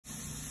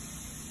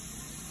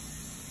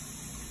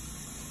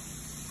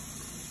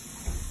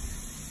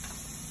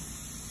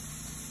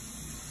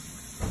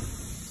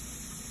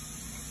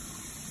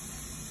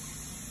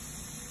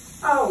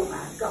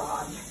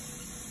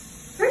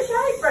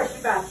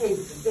teeth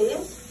with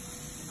this.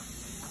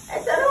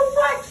 That's that old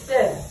black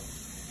stuff.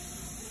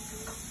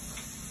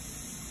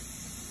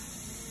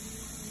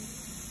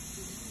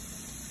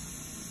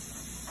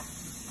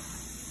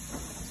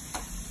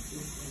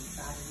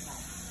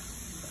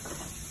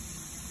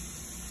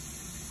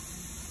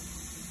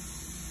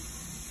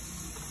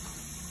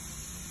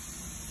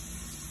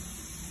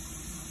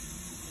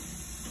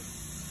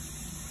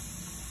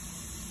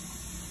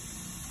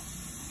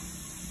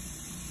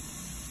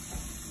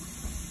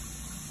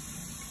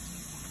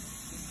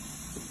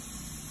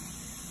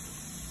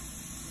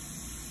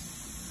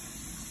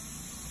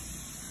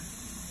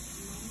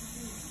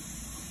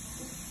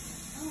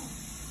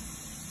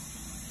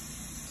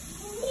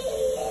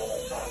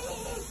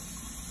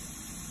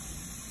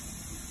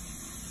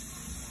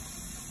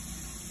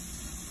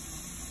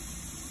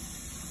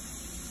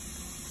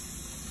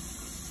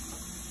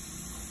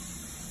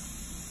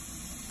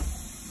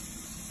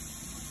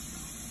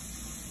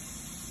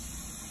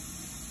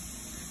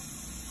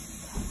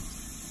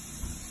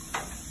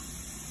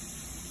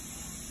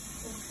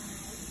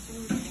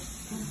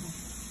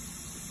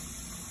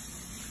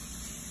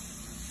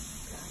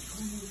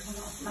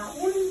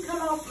 Wouldn't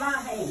come off my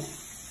hand.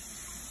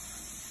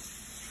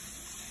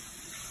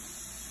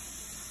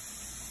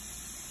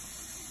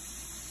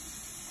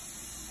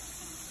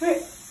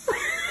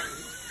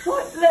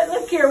 What?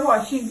 Look here,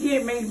 what she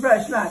gave me to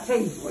brush my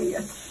teeth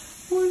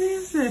with. What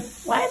is it?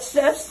 Well, that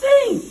stuff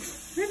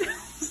stinks.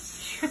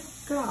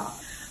 God,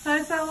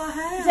 that's all I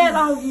have. Is that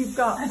all you've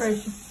got,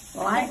 brushing?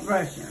 Well, I ain't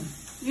brushing them.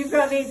 You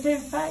got any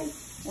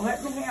toothpaste? Well,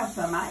 let me have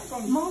some. I ain't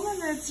gonna. Mama,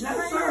 that's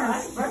no, sir.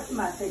 I ain't brushing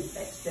my teeth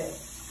that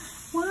stuff.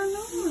 Why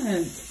not? Let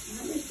me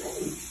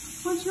see.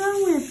 What's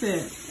wrong with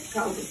it?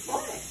 Because it's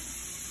black.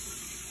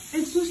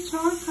 It's just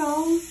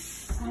charcoal.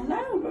 I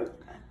know, but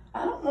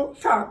I don't want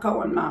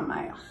charcoal in my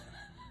mouth.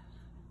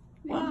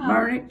 Wow.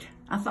 Burn it.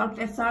 I thought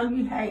that's all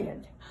you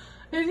had.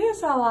 It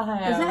is all I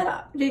have. Is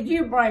that did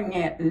you bring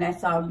that and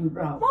that's all you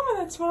brought? Mama,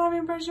 that's what I've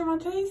been brushing my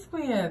teeth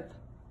with.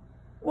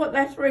 Well,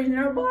 that's the reason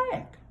they're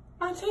black.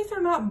 My teeth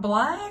are not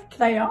black.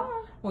 They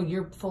are. Well,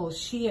 you're full of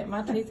shit.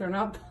 My teeth are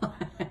not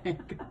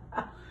black.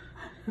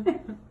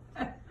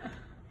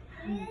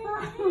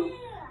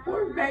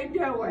 Where'd they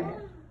go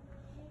at?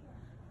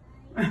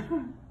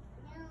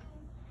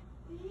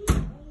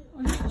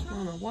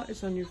 Mama, what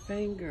is on your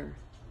finger?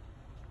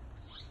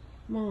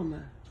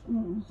 Mama,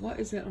 what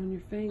is that on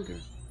your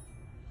finger?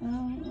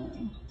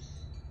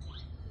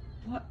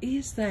 What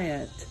is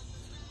that?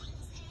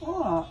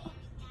 What?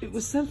 It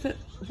was something.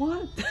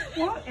 What?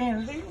 What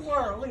in the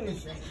world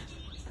is it?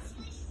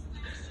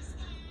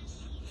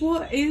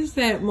 What is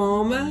that,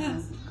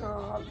 Mama? Oh,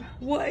 God.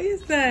 What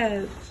is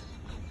that?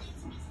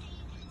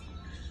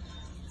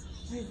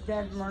 These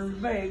dead-born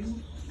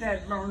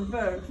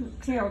bugs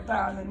killed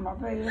down in my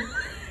bed.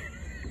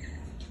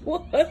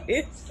 What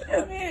is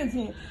that? What is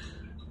it?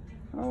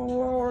 Oh,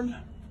 Lord.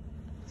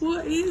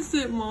 What is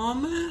it,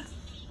 Mama?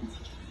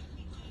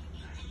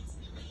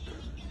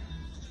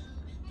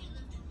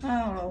 I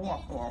don't know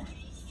what for.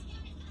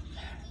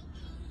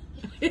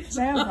 It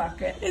sounds like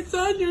it. It's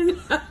on your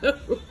nose.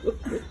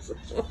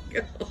 Oh,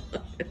 God.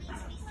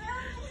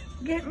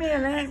 Get me a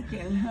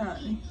napkin,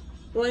 honey.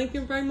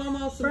 Lincoln, bring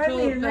Mama some Bring me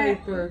toilet a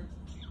paper.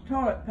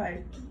 Toilet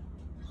paper.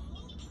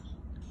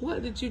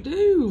 What did you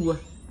do?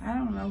 I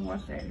don't know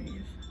what that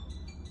is.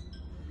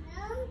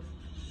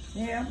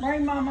 Yeah,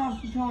 bring Mama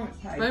some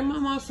toilet paper. Bring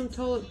Mama some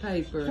toilet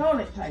paper.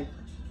 Toilet paper.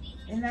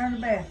 In there in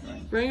the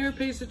bathroom. Bring her a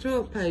piece of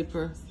toilet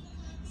paper.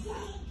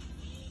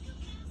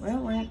 Well,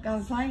 we ain't got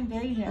a thing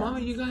to eat. Mama,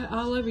 you got it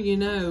all over your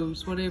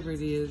nose, whatever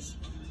it is.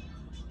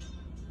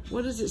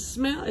 What does it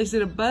smell? Is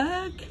it a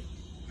bug?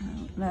 I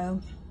don't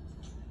know.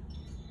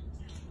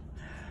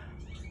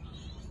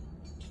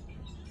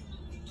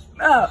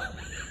 Oh.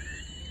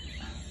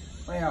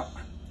 Well.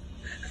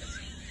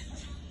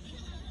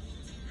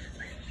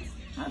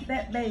 I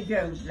bet Betty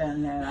Joe's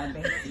done that, I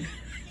bet you.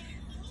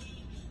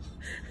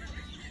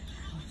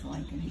 I was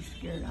thinking he's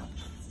scared of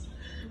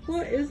it.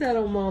 What is that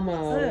on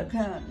Mama? Look,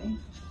 honey.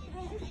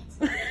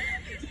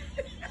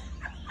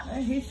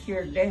 Well, he's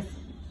scared of death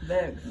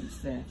bugs and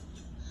stuff.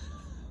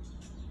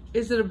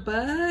 Is it a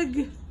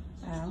bug?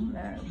 I don't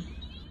know.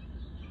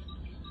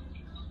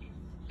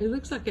 It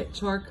looks like that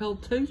charcoal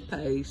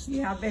toothpaste.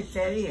 Yeah, I bet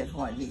that is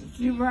what it is. Did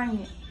you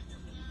bring it?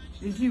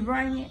 Did you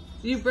bring it?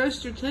 You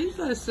brushed your teeth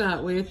last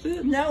night with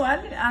it. No,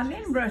 I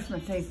didn't brush my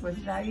teeth with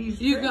it. I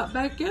used You got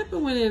back up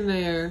and went in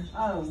there.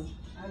 Oh,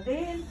 I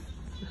did?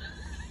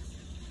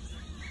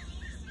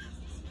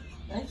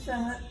 It's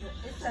up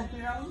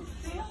here on the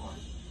ceiling.